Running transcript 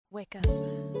Wake up.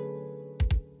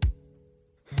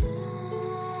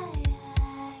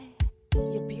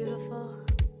 You're beautiful.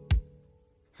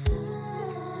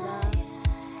 Loved.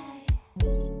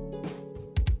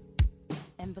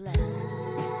 And blessed.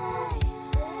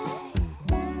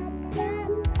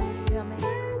 You feel me?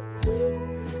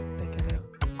 Think I do.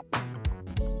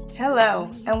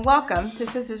 Hello, and welcome to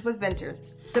Sisters with Ventures,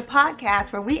 the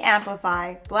podcast where we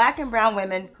amplify Black and brown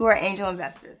women who are angel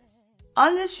investors.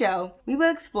 On this show, we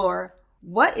will explore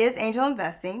what is angel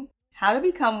investing, how to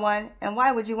become one, and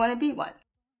why would you want to be one.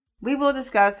 We will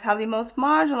discuss how the most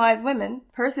marginalized women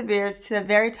persevere to the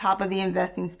very top of the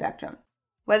investing spectrum.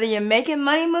 Whether you're making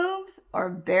money moves or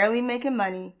barely making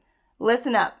money,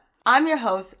 listen up. I'm your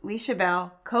host, Leisha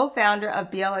Bell, co-founder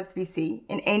of BLXBC,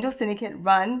 an angel syndicate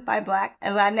run by Black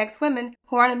and Latinx women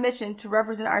who are on a mission to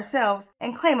represent ourselves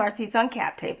and claim our seats on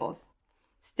cap tables.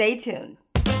 Stay tuned.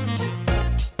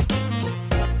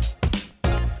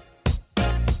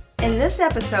 In this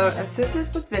episode of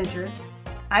Sisters with Ventures,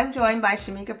 I'm joined by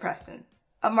Shamieka Preston,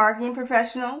 a marketing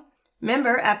professional,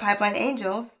 member at Pipeline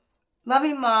Angels,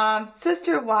 loving mom,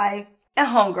 sister, wife, and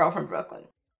homegirl from Brooklyn.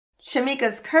 Shamieka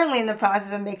is currently in the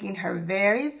process of making her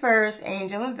very first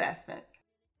angel investment.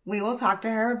 We will talk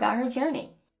to her about her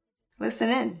journey. Listen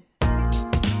in.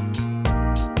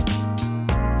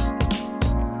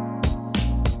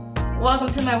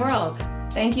 Welcome to my world.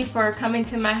 Thank you for coming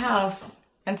to my house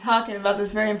and talking about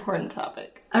this very important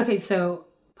topic. Okay, so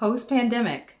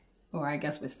post-pandemic, or I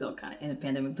guess we're still kind of in a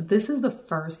pandemic, but this is the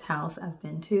first house I've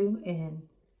been to in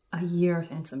a year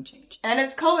and some change. And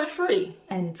it's COVID-free.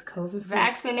 And it's COVID-free.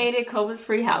 Vaccinated,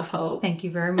 COVID-free household. Thank you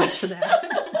very much for that.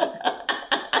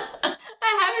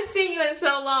 I haven't seen you in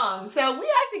so long. So we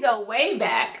actually go way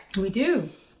back. We do.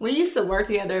 We used to work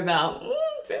together about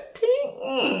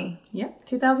 15. Yep,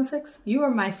 2006. You were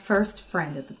my first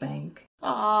friend at the bank.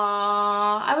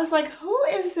 Aww, I was like, who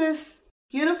is this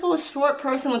beautiful short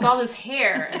person with all this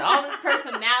hair and all this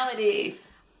personality?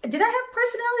 Did I have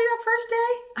personality that first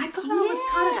day? I thought I was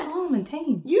kind of calm and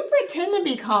tame. You pretend to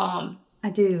be calm.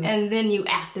 I do. And then you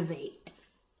activate.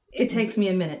 It takes me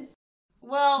a minute.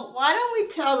 Well, why don't we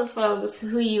tell the folks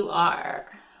who you are?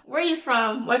 Where are you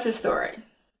from? What's your story?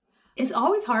 It's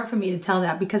always hard for me to tell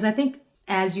that because I think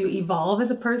as you evolve as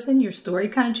a person, your story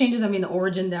kind of changes. I mean, the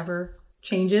origin never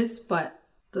changes, but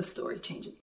the story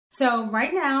changes. So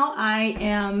right now, I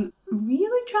am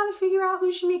really trying to figure out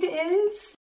who Shamieka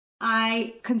is.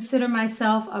 I consider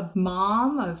myself a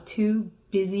mom of two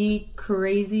busy,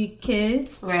 crazy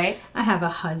kids. Right. I have a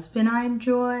husband I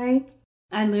enjoy.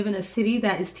 I live in a city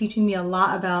that is teaching me a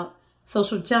lot about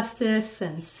social justice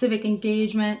and civic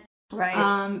engagement.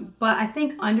 Right. But I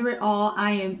think under it all,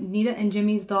 I am Nita and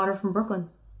Jimmy's daughter from Brooklyn.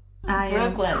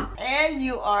 Brooklyn. And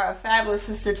you are a fabulous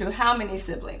sister to how many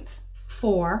siblings?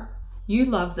 4. You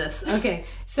love this. Okay.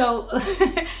 So,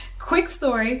 quick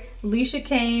story. Leisha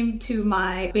came to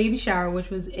my baby shower,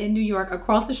 which was in New York,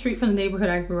 across the street from the neighborhood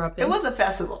I grew up in. It was a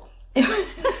festival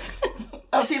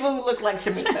of people who looked like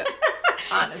Shamieka.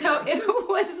 Honestly. So, it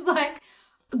was like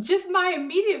just my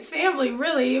immediate family,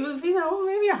 really. It was,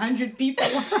 maybe 100 people.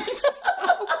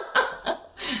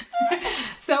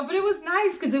 But it was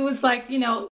nice because it was like,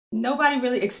 nobody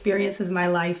really experiences my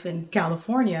life in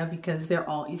California because they're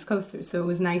all East Coasters. So it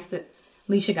was nice that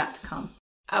Leisha got to come.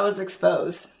 I was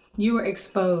exposed. You were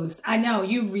exposed. I know.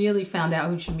 You really found out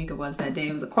who Shamieka was that day.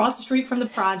 It was across the street from the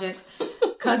projects.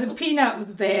 Cousin Peanut was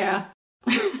there.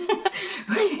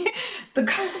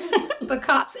 The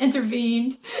cops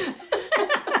intervened.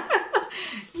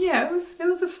 Yeah, it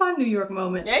was a fun New York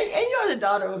moment. And you're the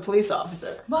daughter of a police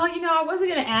officer. Well, I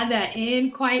wasn't going to add that in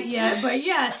quite yet, but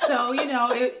yes. So,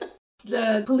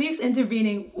 the police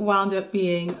intervening wound up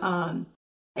being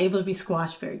able to be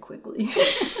squashed very quickly.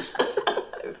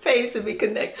 It pays to be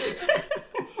connected.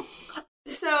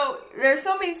 So there's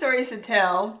so many stories to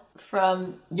tell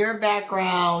from your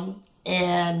background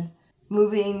and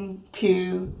moving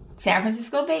to San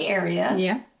Francisco Bay Area.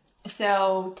 Yeah.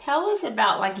 So tell us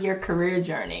about your career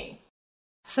journey.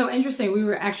 So interesting. We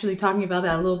were actually talking about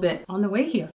that a little bit on the way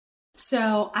here.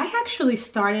 So I actually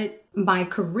started my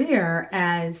career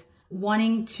as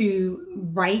wanting to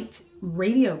write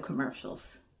radio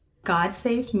commercials. God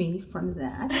saved me from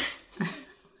that.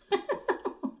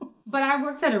 But I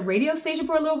worked at a radio station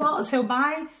for a little while. So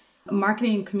my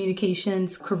marketing and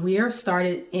communications career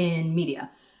started in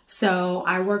media. So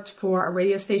I worked for a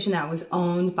radio station that was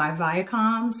owned by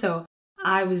Viacom. So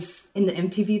I was in the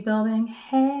MTV building.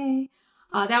 Hey.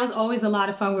 That was always a lot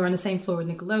of fun. We were on the same floor with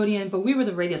Nickelodeon, but we were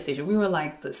the radio station. We were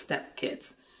like the step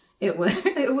kids. It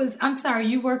was, I'm sorry,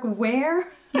 you work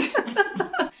where?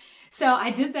 So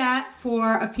I did that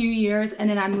for a few years, and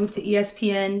then I moved to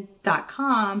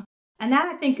ESPN.com. And that,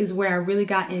 I think, is where I really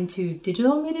got into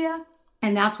digital media.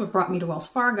 And that's what brought me to Wells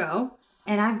Fargo.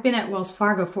 And I've been at Wells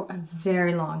Fargo for a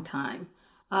very long time.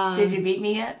 Did you beat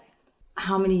me yet?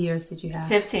 How many years did you have?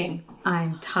 15.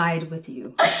 I'm tied with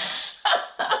you.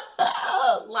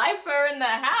 Lifer in the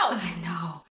house. I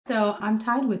know. So I'm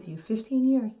tied with you. 15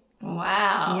 years.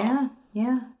 Wow.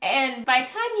 Yeah. And by the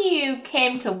time you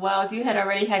came to Wells, you had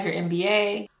already had your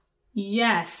MBA.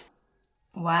 Yes.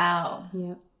 Wow.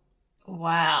 Yep.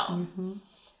 Wow. Mm-hmm.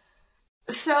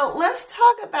 So let's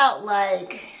talk about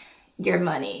like your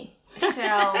money.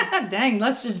 So dang,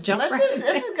 let's just jump. let's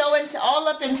just go into all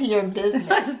up into your business.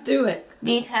 Let's do it.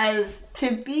 Because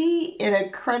to be an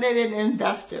accredited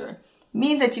investor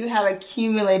means that you have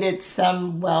accumulated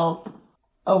some wealth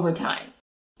over time,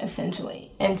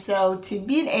 essentially. And so to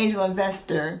be an angel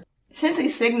investor essentially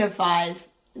signifies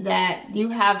that you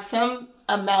have some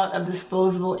amount of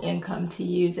disposable income to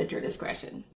use at your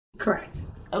discretion. Correct.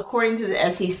 According to the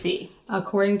SEC.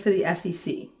 According to the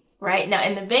SEC. Right? Now,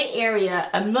 in the Bay Area,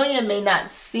 $1 million may not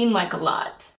seem like a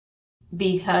lot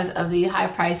because of the high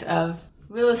price of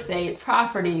real estate,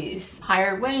 properties,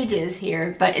 higher wages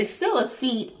here, but it's still a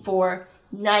feat for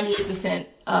 98%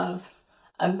 of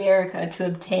America to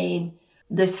obtain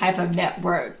this type of net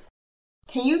worth.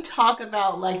 Can you talk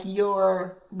about like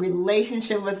your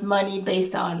relationship with money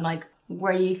based on like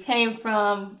where you came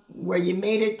from, where you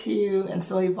made it to, and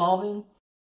still evolving?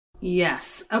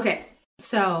 Yes. Okay.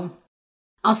 So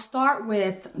I'll start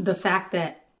with the fact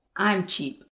that I'm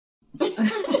cheap.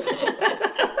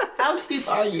 How cheap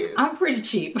are you? I'm pretty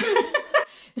cheap.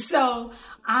 So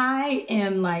I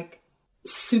am like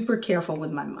super careful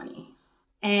with my money.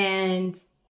 And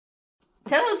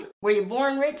tell us, were you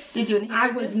born rich? Did you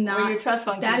inherit I was this? not. Were you a trust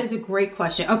fund That kid? is a great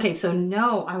question. Okay, so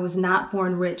no, I was not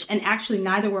born rich. And actually,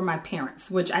 neither were my parents,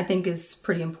 which I think is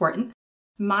pretty important.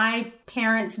 My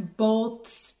parents both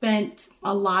spent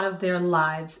a lot of their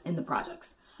lives in the projects.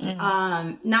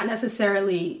 Not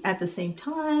necessarily at the same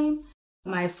time.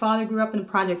 My father grew up in the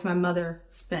projects. My mother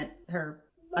spent her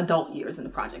adult years in the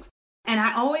projects. And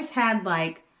I always had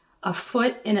like a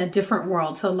foot in a different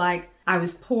world. So like I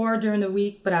was poor during the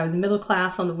week, but I was middle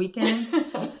class on the weekends.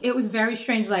 It was very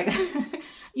strange. Like,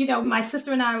 you know, my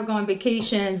sister and I would go on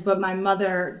vacations, but my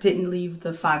mother didn't leave the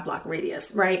 5-block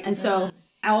radius, right? And so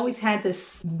I always had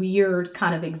this weird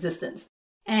kind of existence.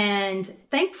 And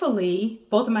thankfully,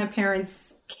 both of my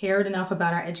parents cared enough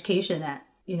about our education that,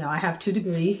 you know, I have 2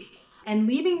 degrees. And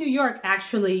leaving New York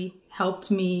actually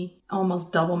helped me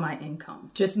almost double my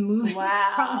income. Just moving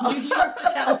from New York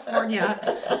to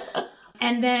California.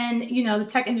 And then, you know, the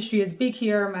tech industry is big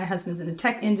here. My husband's in the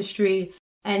tech industry.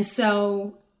 And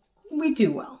so we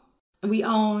do well. We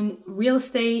own real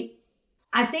estate.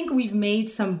 I think we've made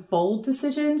some bold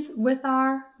decisions with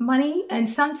our money. And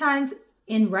sometimes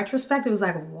in retrospect, it was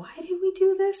like, why did we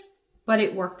do this? But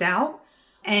it worked out.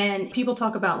 And people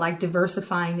talk about like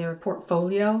diversifying their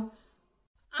portfolio.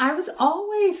 I was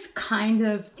always kind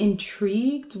of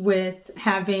intrigued with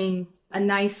having a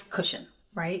nice cushion,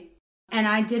 right? And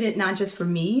I did it not just for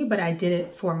me, but I did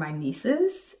it for my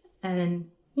nieces. And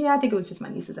yeah, I think it was just my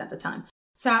nieces at the time.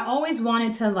 So I always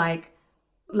wanted to like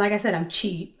I said, I'm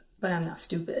cheap, but I'm not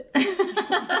stupid.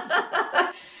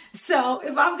 So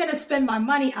if I'm going to spend my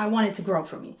money, I want it to grow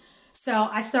for me. So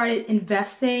I started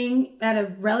investing at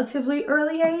a relatively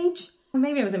early age.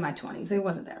 Maybe I was in my 20s. It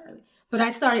wasn't that early. But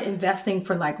I started investing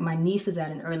for like my nieces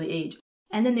at an early age.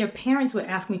 And then their parents would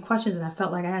ask me questions and I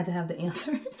felt like I had to have the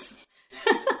answers.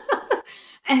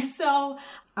 And so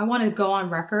I want to go on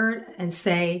record and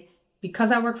say,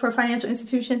 because I work for a financial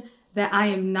institution, that I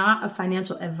am not a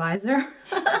financial advisor.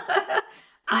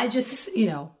 I just, you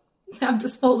know, have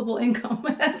disposable income,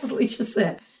 as Alicia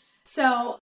said.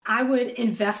 So I would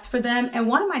invest for them. And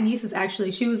one of my nieces,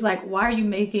 actually, she was like, why are you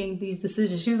making these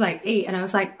decisions? She was like 8. And I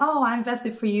was like, oh, I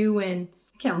invested for you in,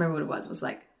 I can't remember what it was. It was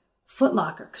like Foot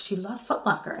Locker, because she loved Foot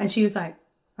Locker. And she was like,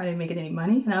 are they making any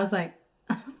money? And I was like,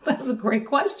 that's a great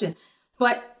question.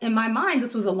 But in my mind,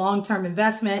 this was a long-term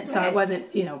investment. So I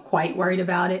wasn't, you know, quite worried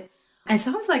about it. And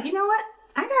so I was like, you know what?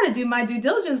 I got to do my due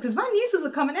diligence because my nieces are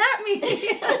coming at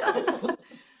me.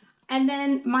 And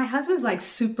then my husband's like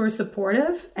super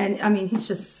supportive. And I mean, he's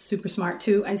just super smart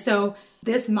too. And so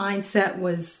this mindset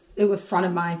was front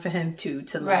of mind for him too,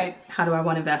 to like, how do I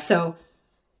want to invest? So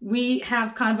we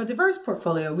have kind of a diverse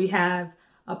portfolio. We have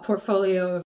a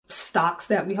portfolio of stocks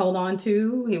that we hold on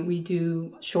to. We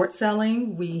do short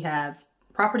selling. We have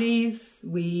properties.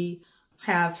 We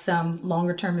have some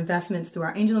longer term investments through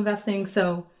our angel investing.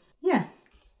 So yeah.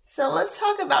 So let's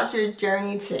talk about your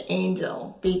journey to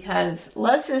Angel, because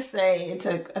let's just say it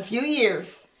took a few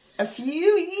years. A few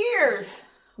years.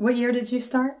 What year did you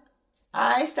start?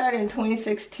 I started in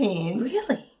 2016.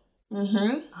 Really?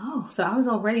 Mm-hmm. Oh, so I was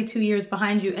already 2 years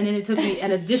behind you, and then it took me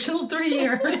an additional 3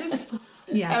 years.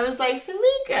 Yeah. I was like,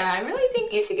 Shamieka, I really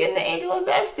think you should get into angel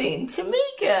investing.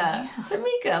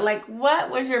 Shamieka, like, what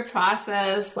was your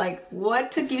process? Like,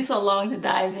 what took you so long to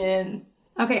dive in?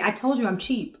 Okay, I told you I'm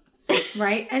cheap,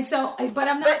 right? And so, but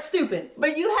I'm not stupid.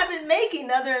 But you have been making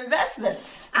other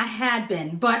investments. I had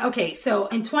been, but okay, so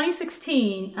in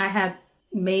 2016, I had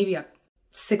maybe a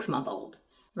 6-month-old,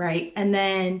 right? And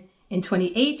then in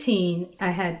 2018,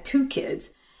 I had 2 kids.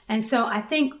 And so I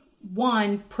think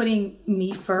putting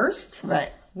me first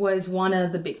was one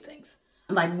of the big things.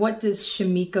 Like, what does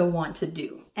Shamieka want to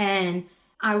do? And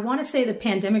I want to say the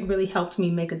pandemic really helped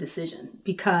me make a decision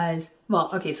because, so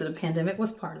the pandemic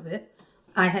was part of it.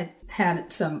 I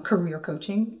had some career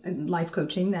coaching and life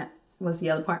coaching. That was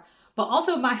the other part. But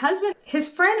also my husband, his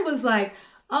friend was like,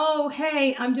 oh,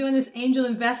 hey, I'm doing this angel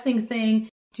investing thing.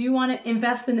 Do you want to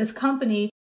invest in this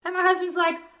company? And my husband's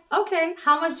like, okay,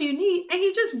 how much do you need? And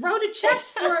he just wrote a check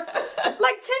for like $10,000.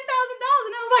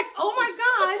 And I was like, oh my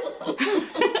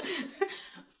God.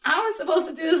 I was supposed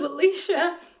to do this with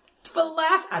Leisha for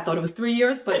I thought it was 3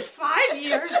 years, but 5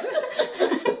 years. And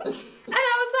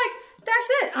I was like, that's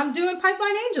it. I'm doing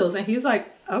Pipeline Angels. And he's like,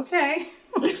 okay.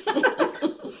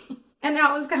 And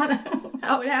that was kind of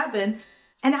how it happened.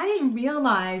 And I didn't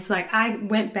realize, like, I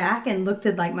went back and looked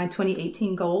at like my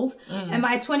 2018 goals. And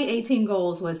my 2018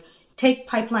 goals was take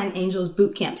Pipeline Angels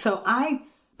boot camp. So I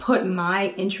put my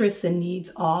interests and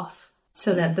needs off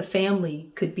so that the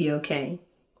family could be okay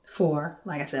for,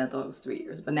 like I said, I thought it was 3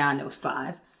 years, but now I know it's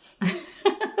 5.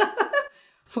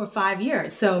 For 5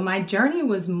 years. So my journey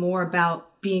was more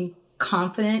about being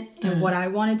confident in what I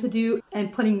wanted to do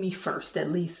and putting me first,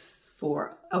 at least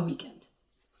for a weekend.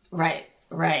 Right.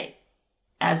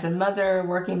 As a mother,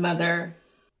 working mother,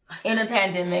 in a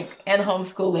pandemic and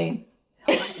homeschooling.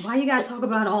 Why you gotta talk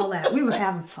about all that? We were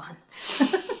having fun.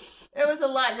 There was a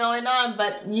lot going on,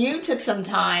 but you took some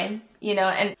time,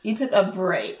 and you took a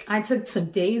break. I took some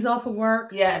days off of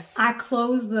work. Yes. I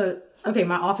closed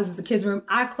my office is the kids' room.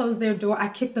 I closed their door. I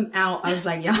kicked them out. I was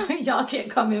like, y'all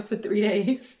can't come in for 3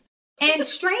 days. And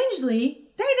strangely,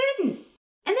 they didn't.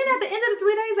 And then at the end of the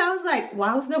 3 days, I was like,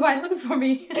 why was nobody looking for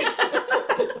me?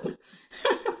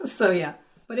 So yeah,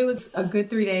 but it was a good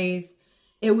 3 days.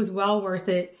 It was well worth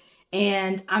it.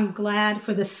 And I'm glad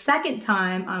for the second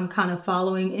time I'm kind of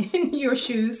following in your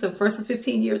shoes. So first of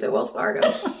 15 years at Wells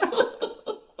Fargo.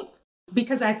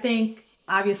 Because I think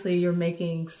obviously you're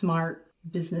making smart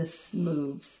business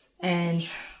moves. And,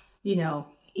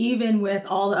 even with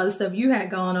all the other stuff you had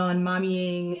going on,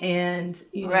 mommying and,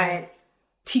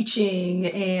 teaching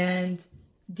and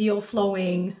deal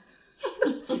flowing,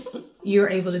 you're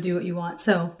able to do what you want.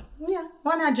 So yeah,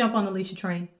 why not jump on the Leisha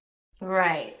train?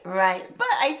 Right. But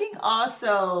I think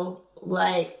also,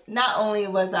 like, not only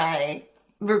was I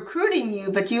recruiting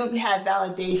you, but you had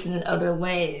validation in other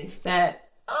ways that,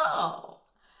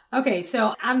 Okay,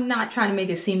 so I'm not trying to make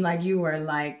it seem like you were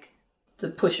like the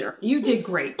pusher. You did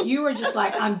great. You were just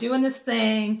like, I'm doing this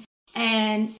thing.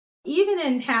 And even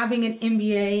in having an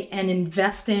MBA and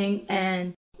investing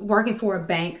and working for a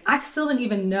bank, I still didn't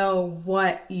even know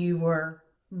what you were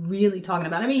really talking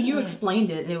about. I mean, you explained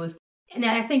it. And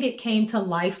I think it came to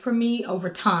life for me over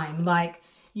time. Like,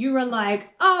 you were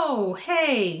like, oh,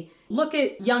 hey, look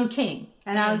at Young King.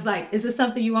 And I was like, is this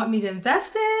something you want me to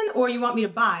invest in or you want me to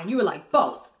buy? And you were like,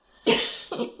 both.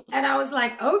 And I was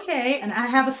like, okay. And I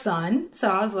have a son. So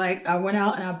I was like, I went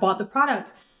out and I bought the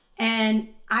product. And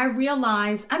I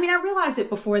realized it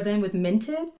before then with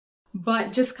Minted,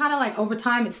 but just kind of like over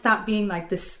time, it stopped being like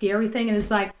this scary thing. And it's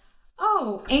like,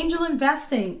 oh, angel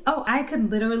investing. Oh, I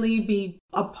could literally be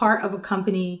a part of a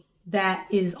company that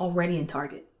is already in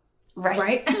Target.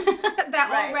 Right?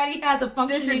 That already has a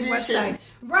functioning website.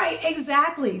 Right,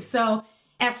 exactly. So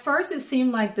at first it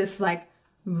seemed like this like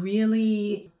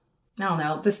really, I don't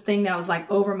know, this thing that was like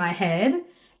over my head.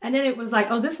 And then it was like,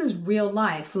 oh, this is real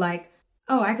life. Like,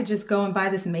 oh, I could just go and buy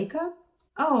this makeup.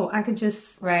 Oh, I could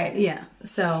just. Right. Yeah.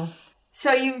 So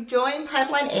you joined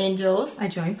Pipeline Angels. I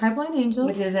joined Pipeline Angels.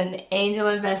 Which is an angel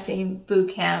investing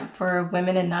boot camp for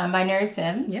women and non-binary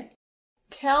femmes. Yep.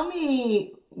 Tell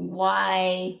me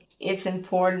why it's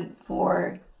important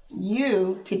for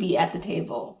you to be at the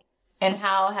table. And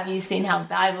how have you seen how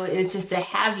valuable it is just to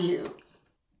have you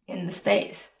in the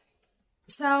space?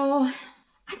 So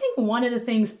I think one of the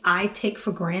things I take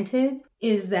for granted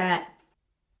is that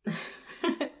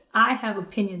I have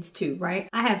opinions too, right?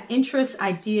 I have interests,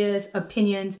 ideas,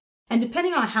 opinions, And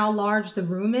depending on how large the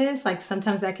room is, like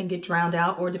sometimes that can get drowned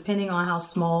out, or depending on how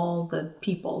small the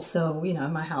people. So,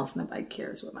 in my house, nobody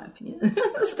cares what my opinion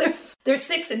is. they're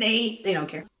 6 and 8. They don't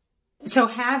care. So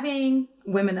having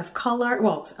women of color,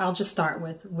 well, I'll just start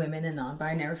with women and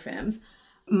non-binary femmes,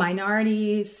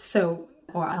 minorities,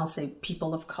 or I'll say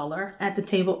people of color at the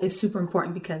table is super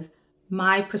important because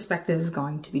my perspective is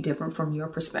going to be different from your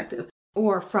perspective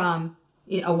or from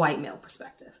a white male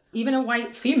perspective, even a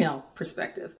white female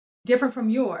perspective, different from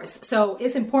yours. So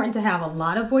it's important to have a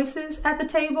lot of voices at the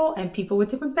table and people with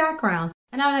different backgrounds.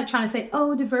 And I'm not trying to say,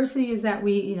 diversity is that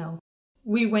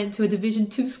we went to a Division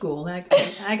II school. And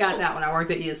I got that when I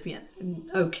worked at ESPN.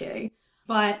 Okay.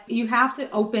 But you have to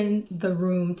open the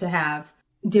room to have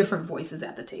different voices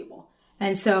at the table.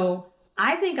 And so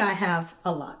I think I have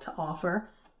a lot to offer,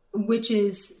 which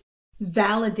is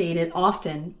validated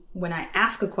often when I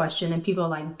ask a question and people are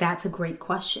like, that's a great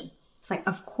question. It's like,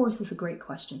 of course it's a great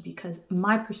question because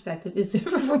my perspective is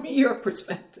different from your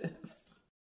perspective.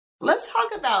 Let's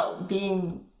talk about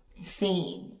being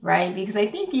seen, right? Because I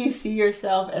think you see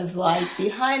yourself as like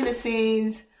behind the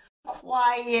scenes,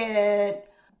 quiet,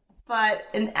 but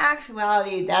in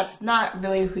actuality, that's not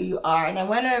really who you are. And I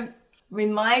want to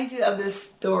remind you of this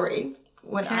story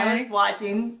when I was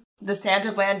watching the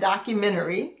Sandra Bland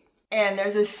documentary, and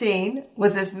there's a scene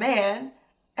with this man,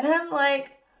 and I'm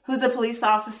like, who's a police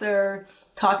officer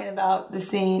talking about the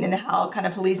scene and how kind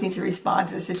of police need to respond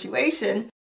to the situation.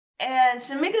 And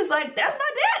Shamieka's like, that's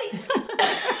my daddy.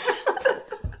 That's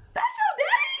your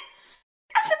daddy?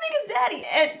 That's Shamieka's daddy.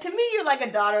 And to me, you're like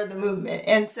a daughter of the movement.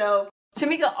 And so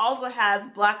Shamieka also has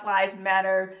Black Lives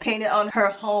Matter painted on her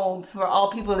home for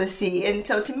all people to see. And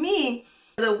so to me,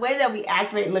 the way that we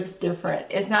activate looks different.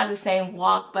 It's not the same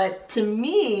walk, but to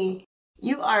me,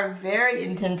 you are very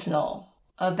intentional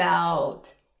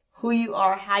about who you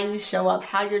are, how you show up,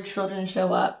 how your children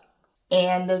show up,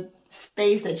 and the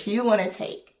space that you want to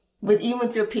take, even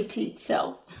with your petite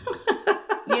self.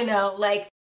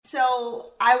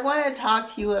 So I want to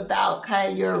talk to you about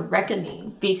kind of your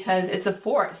reckoning because it's a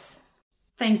force.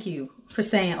 Thank you for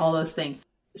saying all those things.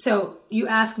 So you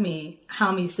asked me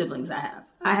how many siblings I have.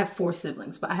 I have 4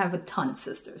 siblings, but I have a ton of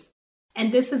sisters.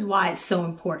 And this is why it's so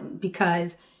important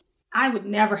because I would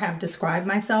never have described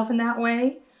myself in that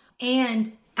way.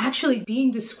 And actually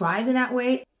being described in that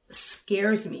way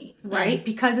scares me, right?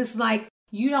 Because it's like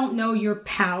you don't know your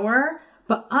power,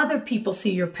 but other people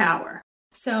see your power.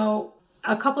 So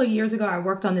a couple of years ago, I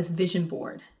worked on this vision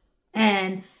board.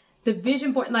 And the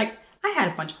vision board, like I had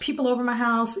a bunch of people over my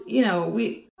house,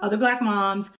 other Black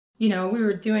moms, we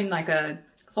were doing like a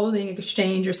clothing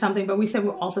exchange or something, but we said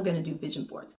we're also going to do vision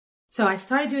boards. So I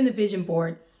started doing the vision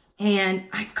board and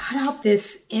I cut out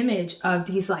this image of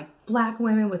these like Black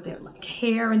women with their like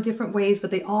hair in different ways,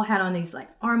 but they all had on these like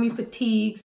army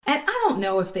fatigues. And I don't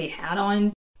know if they had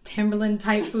on Timberland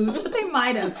type boots, but they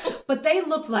might have. But they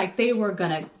looked like they were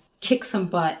going to kick some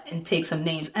butt and take some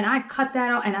names. And I cut that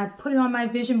out and I put it on my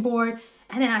vision board.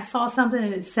 And then I saw something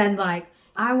and it said like,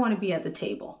 I want to be at the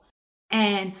table.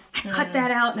 And I cut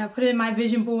that out and I put it in my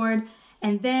vision board.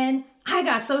 And then I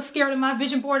got so scared of my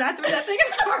vision board, I threw that thing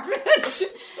in the garbage.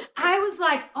 I was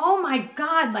like, oh my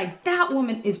God, like that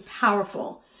woman is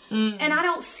powerful. And I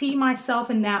don't see myself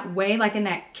in that way, like in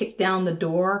that kick down the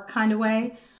door kind of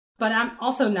way. But I'm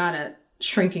also not a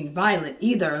shrinking violet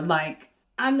either. Like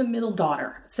I'm the middle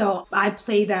daughter. So I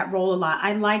play that role a lot.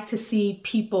 I like to see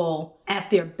people at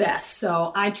their best.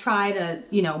 So I try to,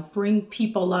 bring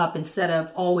people up instead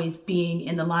of always being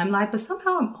in the limelight. But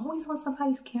somehow I'm always on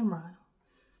somebody's camera.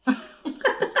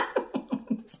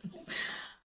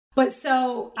 But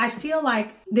so I feel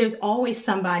like there's always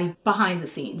somebody behind the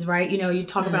scenes, right? You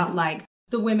talk about like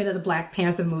the women of the Black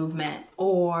Panther movement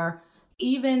or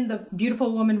even the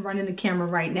beautiful woman running the camera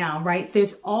right now, right?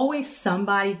 There's always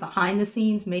somebody behind the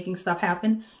scenes making stuff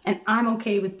happen. And I'm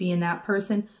okay with being that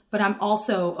person, but I'm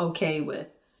also okay with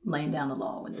laying down the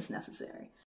law when it's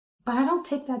necessary. But I don't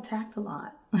take that tact a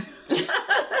lot.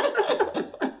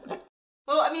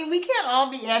 Well, I mean, we can't all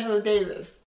be Angela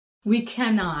Davis. We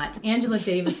cannot. Angela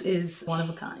Davis is one of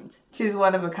a kind. She's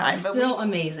one of a kind. Still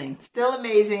amazing. Still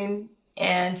amazing.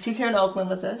 And she's here in Oakland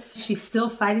with us. She's still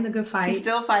fighting the good fight. She's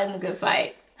still fighting the good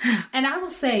fight. And I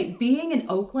will say, being in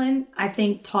Oakland, I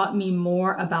think taught me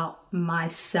more about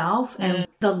myself and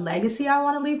the legacy I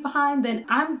want to leave behind than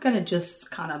I'm going to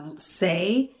just kind of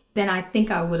say than I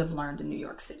think I would have learned in New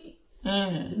York City.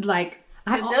 Like,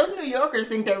 those New Yorkers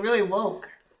think they're really woke.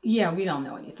 Yeah, we don't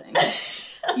know anything.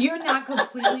 You're not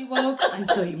completely woke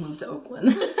until you move to Oakland.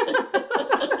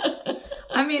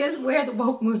 I mean, it's where the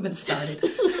woke movement started.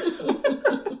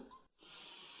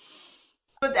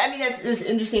 But I mean, that's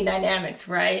interesting dynamics,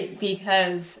 right?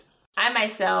 Because I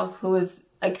myself, who was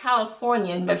a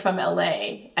Californian, but from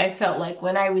LA, I felt like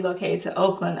when I relocated to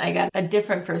Oakland, I got a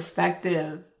different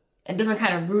perspective, a different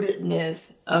kind of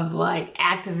rootedness of like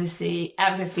advocacy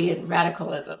and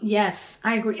radicalism. Yes,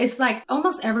 I agree. It's like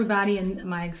almost everybody in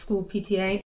my school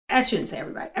PTA, I shouldn't say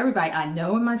everybody I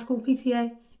know in my school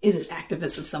PTA is an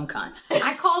activist of some kind.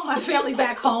 I call my family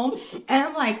back home and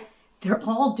I'm like, they're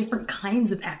all different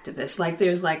kinds of activists. Like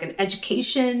there's like an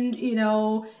education,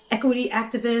 equity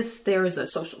activist. There's a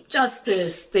social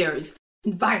justice. There's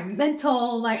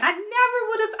environmental. Like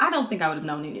I don't think I would have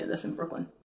known any of this in Brooklyn.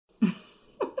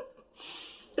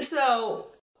 So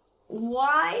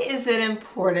why is it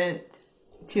important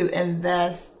to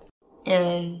invest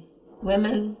in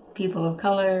women, people of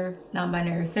color,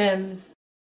 non-binary femmes?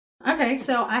 Okay,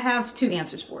 so I have two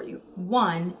answers for you.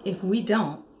 One, if we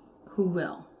don't, who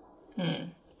will?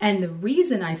 And the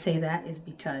reason I say that is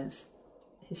because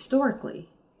historically,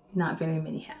 not very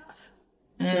many have.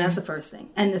 So that's the first thing.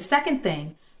 And the second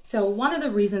thing, so one of the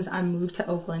reasons I moved to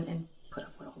Oakland and put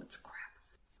up with all this crap.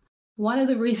 One of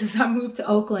the reasons I moved to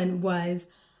Oakland was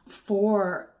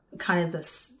for kind of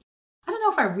this, I don't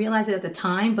know if I realized it at the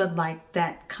time, but like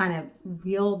that kind of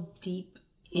real deep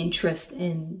interest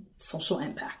in social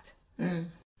impact.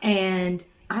 And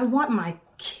I want my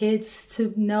kids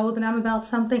to know that I'm about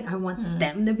something. I want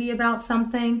them to be about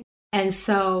something. And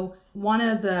so one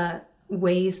of the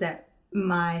ways that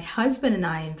my husband and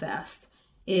I invest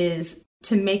is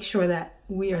to make sure that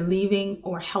we are leaving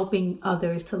or helping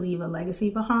others to leave a legacy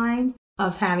behind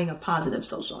of having a positive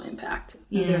social impact,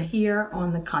 either here or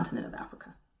on the continent of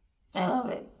Africa. I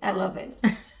love it.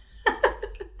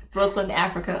 Brooklyn,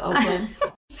 Africa, Oakland.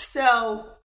 So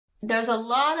there's a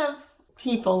lot of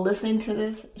people listening to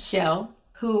this show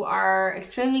who are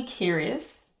extremely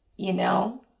curious.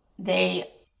 They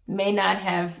may not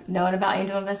have known about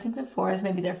angel investing before. It's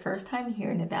maybe their first time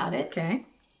hearing about it. Okay.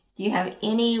 Do you have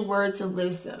any words of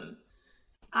wisdom?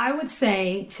 I would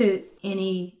say to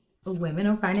any women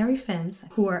or binary femmes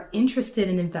who are interested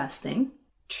in investing,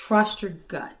 trust your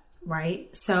gut,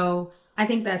 right? So I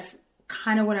think that's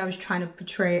kind of what I was trying to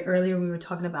portray earlier. We were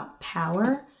talking about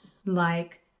power.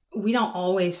 Like, we don't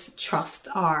always trust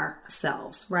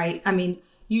ourselves, right? I mean,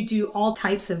 you do all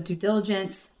types of due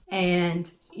diligence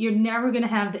and you're never going to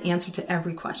have the answer to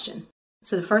every question.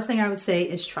 So the first thing I would say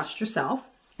is trust yourself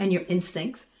and your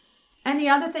instincts. And the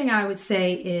other thing I would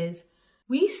say is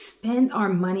we spend our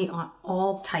money on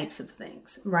all types of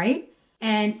things, right?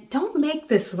 And don't make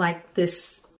this like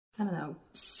this, I don't know,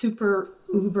 super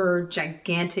uber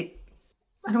gigantic,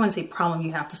 I don't want to say problem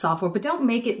you have to solve for, but don't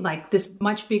make it like this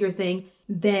much bigger thing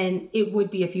than it would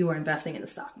be if you were investing in the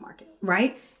stock market,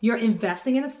 right? You're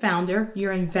investing in a founder,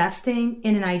 you're investing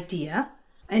in an idea,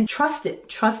 and trust it.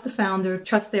 Trust the founder,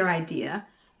 trust their idea,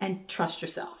 and trust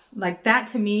yourself. Like that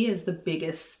to me is the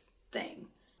biggest thing.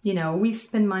 We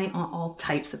spend money on all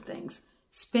types of things.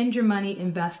 Spend your money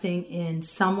investing in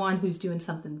someone who's doing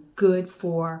something good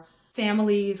for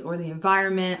families or the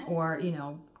environment or,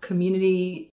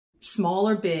 community, small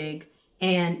or big,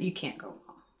 and you can't go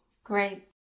wrong. Great.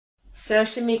 So,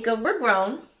 Shamieka, we're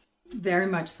grown. Very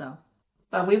much so.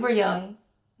 But we were young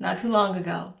not too long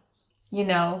ago.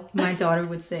 My daughter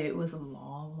would say it was a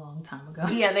long, long time ago.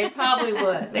 Yeah, they probably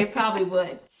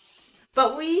would.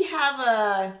 But we have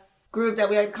a group that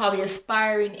we like to call the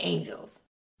Aspiring Angels.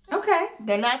 Okay.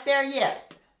 They're not there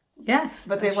yet. Yes.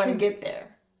 But they want to get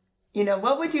there.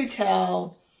 What would you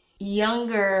tell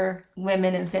younger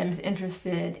women and femmes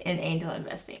interested in angel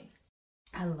investing?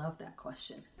 I love that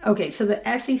question. Okay, so the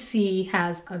SEC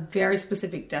has a very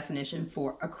specific definition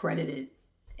for accredited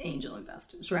angel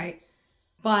investors, right?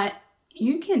 But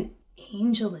you can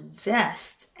angel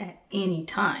invest at any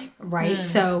time, right?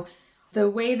 So the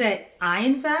way that I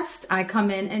invest, I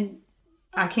come in and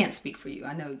I can't speak for you.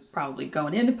 I know probably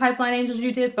going into Pipeline Angels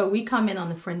you did, but we come in on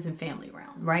the friends and family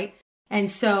round, right? And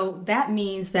so that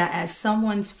means that as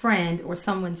someone's friend or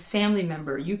someone's family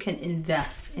member, you can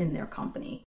invest in their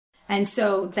company. And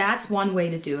so that's one way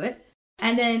to do it.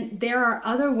 And then there are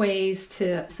other ways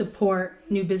to support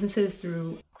new businesses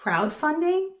through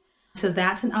crowdfunding. So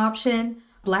that's an option.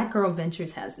 Black Girl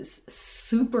Ventures has this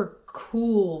super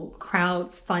cool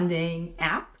crowdfunding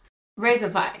app.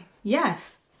 Razorify.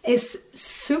 Yes, it's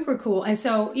super cool. And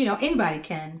so, anybody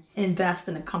can invest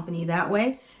in a company that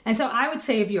way. And so I would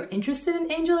say if you're interested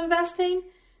in angel investing,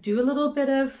 do a little bit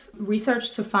of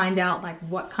research to find out like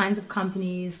what kinds of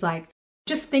companies, like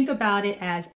just think about it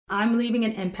as I'm leaving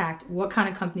an impact. What kind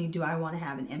of company do I want to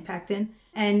have an impact in?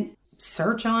 And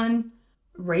search on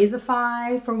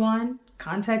Razorify for one.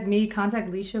 Contact me, contact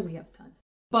Leisha. We have tons.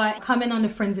 But come in on the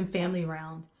friends and family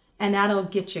round and that'll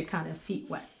get your kind of feet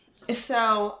wet.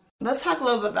 So let's talk a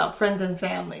little bit about friends and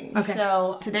family. Okay.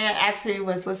 So today I actually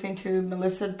was listening to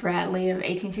Melissa Bradley of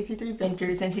 1863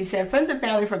 Ventures, and she said friends and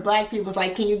family for Black people is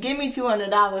like, can you give me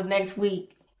 $200 next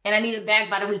week, and I need it back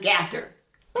by the week after.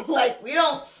 Like, we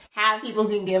don't have people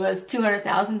who can give us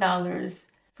 $200,000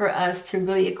 for us to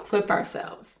really equip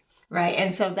ourselves, right?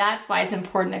 And so that's why it's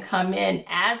important to come in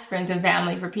as friends and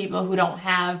family for people who don't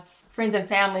have friends and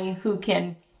family who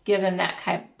can give them that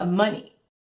kind of money.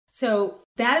 So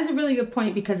that is a really good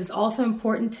point, because it's also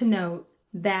important to note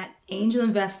that angel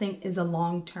investing is a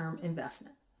long-term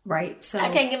investment, right? So I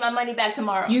can't get my money back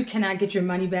tomorrow. you cannot get your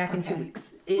money back in 2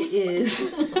 weeks. It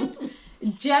is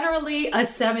generally a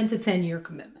 7 to 10 year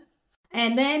commitment.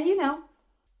 And then,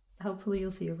 hopefully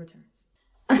you'll see a return.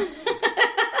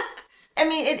 I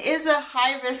mean, it is a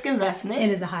high-risk investment. It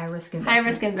is a high-risk investment.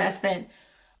 High-risk investment.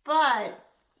 But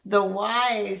the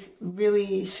whys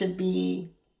really should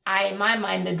be, in my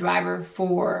mind, the driver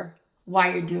for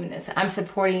why you're doing this. I'm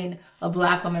supporting a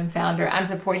Black woman founder. I'm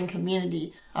supporting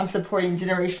community. I'm supporting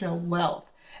generational wealth.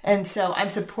 And so I'm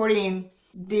supporting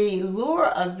the lure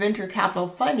of venture capital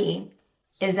funding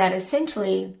is that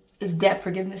essentially is debt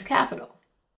forgiveness capital.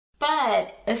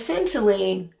 But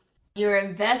essentially, you're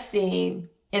investing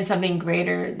in something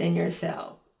greater than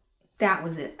yourself. That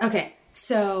was it. Okay.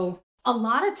 So a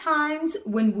lot of times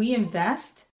when we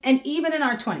invest, and even in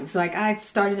our 20s, like I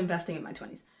started investing in my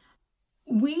 20s,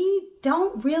 we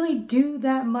don't really do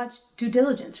that much due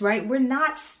diligence, right? We're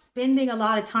not spending a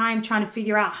lot of time trying to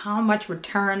figure out how much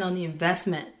return on the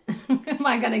investment am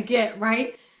I going to get,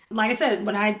 right? Like I said,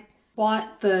 when I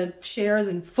bought the shares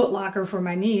in Foot Locker for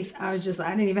my niece, I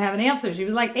didn't even have an answer. She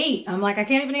was like 8. I'm like, I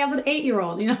can't even answer the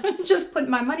 8-year-old, just put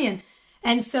my money in.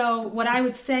 And so what I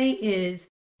would say is,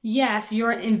 yes,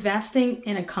 you're investing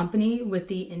in a company with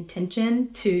the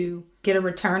intention to get a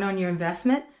return on your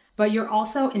investment, but you're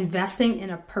also investing in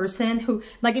a person who,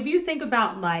 like, if you think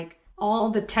about like all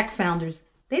the tech founders,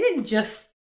 they didn't just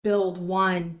build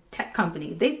one tech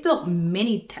company. They built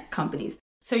many tech companies.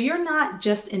 So you're not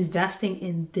just investing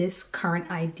in this current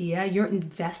idea, you're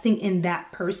investing in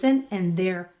that person and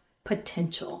their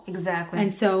potential. Exactly.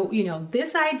 And so,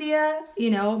 this idea,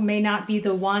 may not be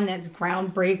the one that's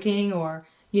groundbreaking or,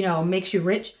 makes you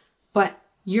rich, but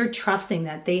you're trusting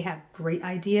that they have great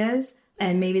ideas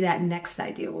and maybe that next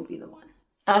idea will be the one.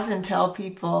 I often tell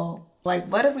people, like,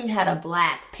 what if we had a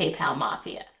Black PayPal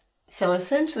mafia? So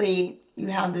essentially, you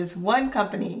have this one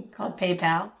company called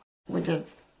PayPal, which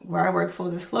is where I work,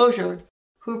 full disclosure,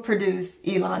 who produced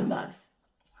Elon Musk,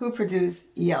 who produced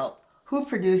Yelp, who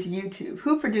produced YouTube,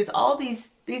 who produced all these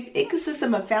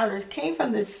ecosystem of founders came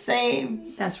from the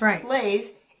same That's right. place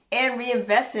and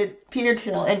reinvested Peter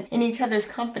Thiel in each other's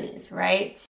companies,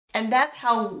 right? And that's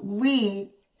how we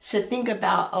should think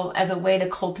about as a way to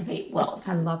cultivate wealth.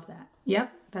 I love that.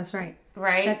 Yep, that's right.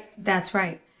 Right? That's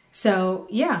right. So,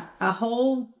 yeah, a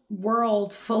whole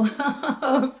world full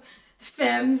of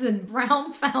femmes and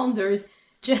brown founders,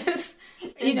 just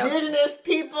indigenous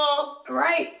people,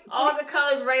 right? All the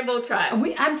colors, rainbow tribe.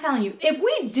 I'm telling you, if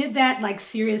we did that like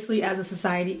seriously as a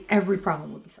society, every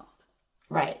problem would be solved.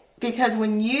 Right, because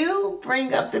when you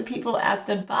bring up the people at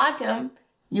the bottom,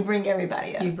 you bring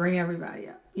everybody up. You bring everybody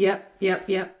up.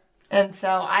 Yep. And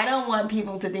so I don't want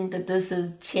people to think that this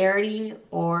is charity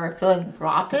or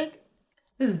philanthropic.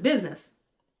 This is business.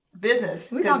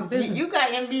 We talk business. You got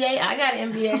MBA, I got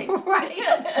MBA.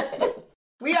 Right.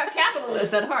 We are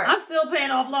capitalists at heart. I'm still paying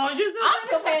off loans. I'm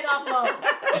still paying off loans.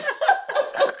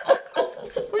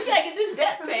 We gotta get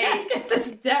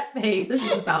this debt paid. This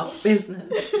is about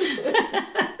business.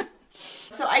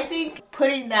 So I think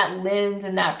putting that lens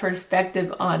and that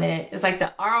perspective on it is like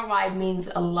the ROI means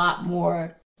a lot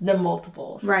more than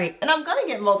multiples. Right. And I'm gonna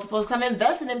get multiples because I'm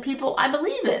investing in people I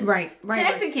believe in. Right. To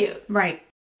execute. Right.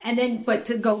 And then, but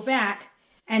to go back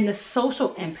and the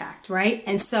social impact, right?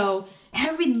 And so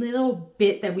every little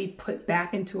bit that we put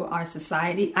back into our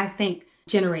society, I think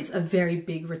generates a very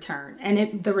big return.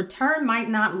 And the return might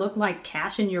not look like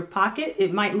cash in your pocket.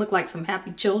 It might look like some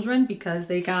happy children because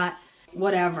they got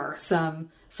whatever, some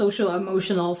social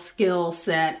emotional skill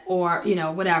set or,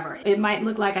 whatever. It might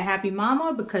look like a happy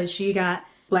mama because she got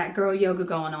Black girl yoga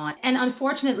going on. And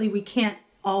unfortunately, we can't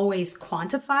always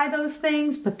quantify those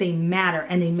things, but they matter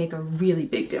and they make a really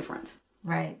big difference.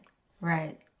 Right.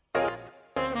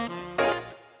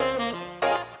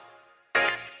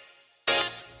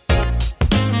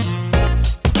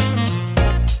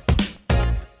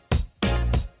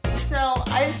 So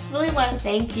I just really want to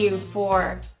thank you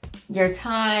for your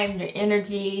time, your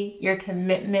energy, your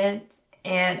commitment,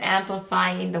 and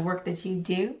amplifying the work that you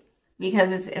do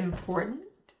because it's important.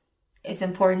 It's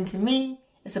important to me.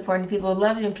 and supporting people who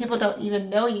love you and people don't even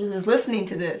know you who's listening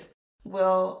to this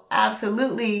will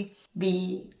absolutely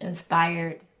be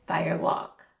inspired by your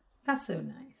walk. That's so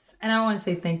nice. And I want to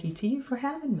say thank you to you for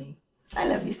having me. I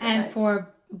love you so and much. And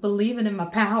for believing in my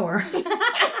power.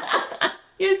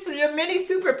 Your many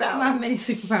superpowers. My many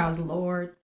superpowers,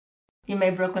 Lord. You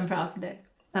made Brooklyn proud today.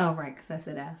 Oh, right, because I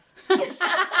said ass.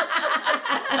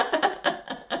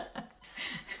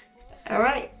 All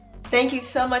right. Thank you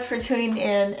so much for tuning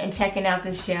in and checking out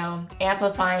this show,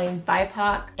 Amplifying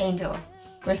BIPOC Angels.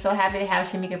 We're so happy to have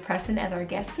Shamieka Preston as our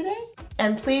guest today.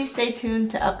 And please stay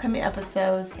tuned to upcoming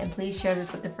episodes and please share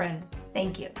this with a friend.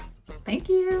 Thank you. Thank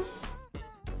you.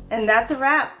 And that's a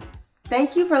wrap.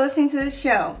 Thank you for listening to the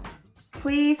show.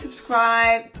 Please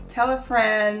subscribe, tell a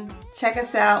friend, check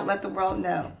us out, let the world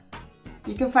know.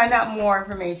 You can find out more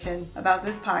information about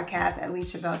this podcast at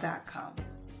LishaBell.com.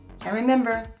 And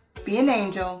remember, be an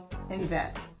angel,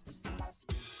 invest.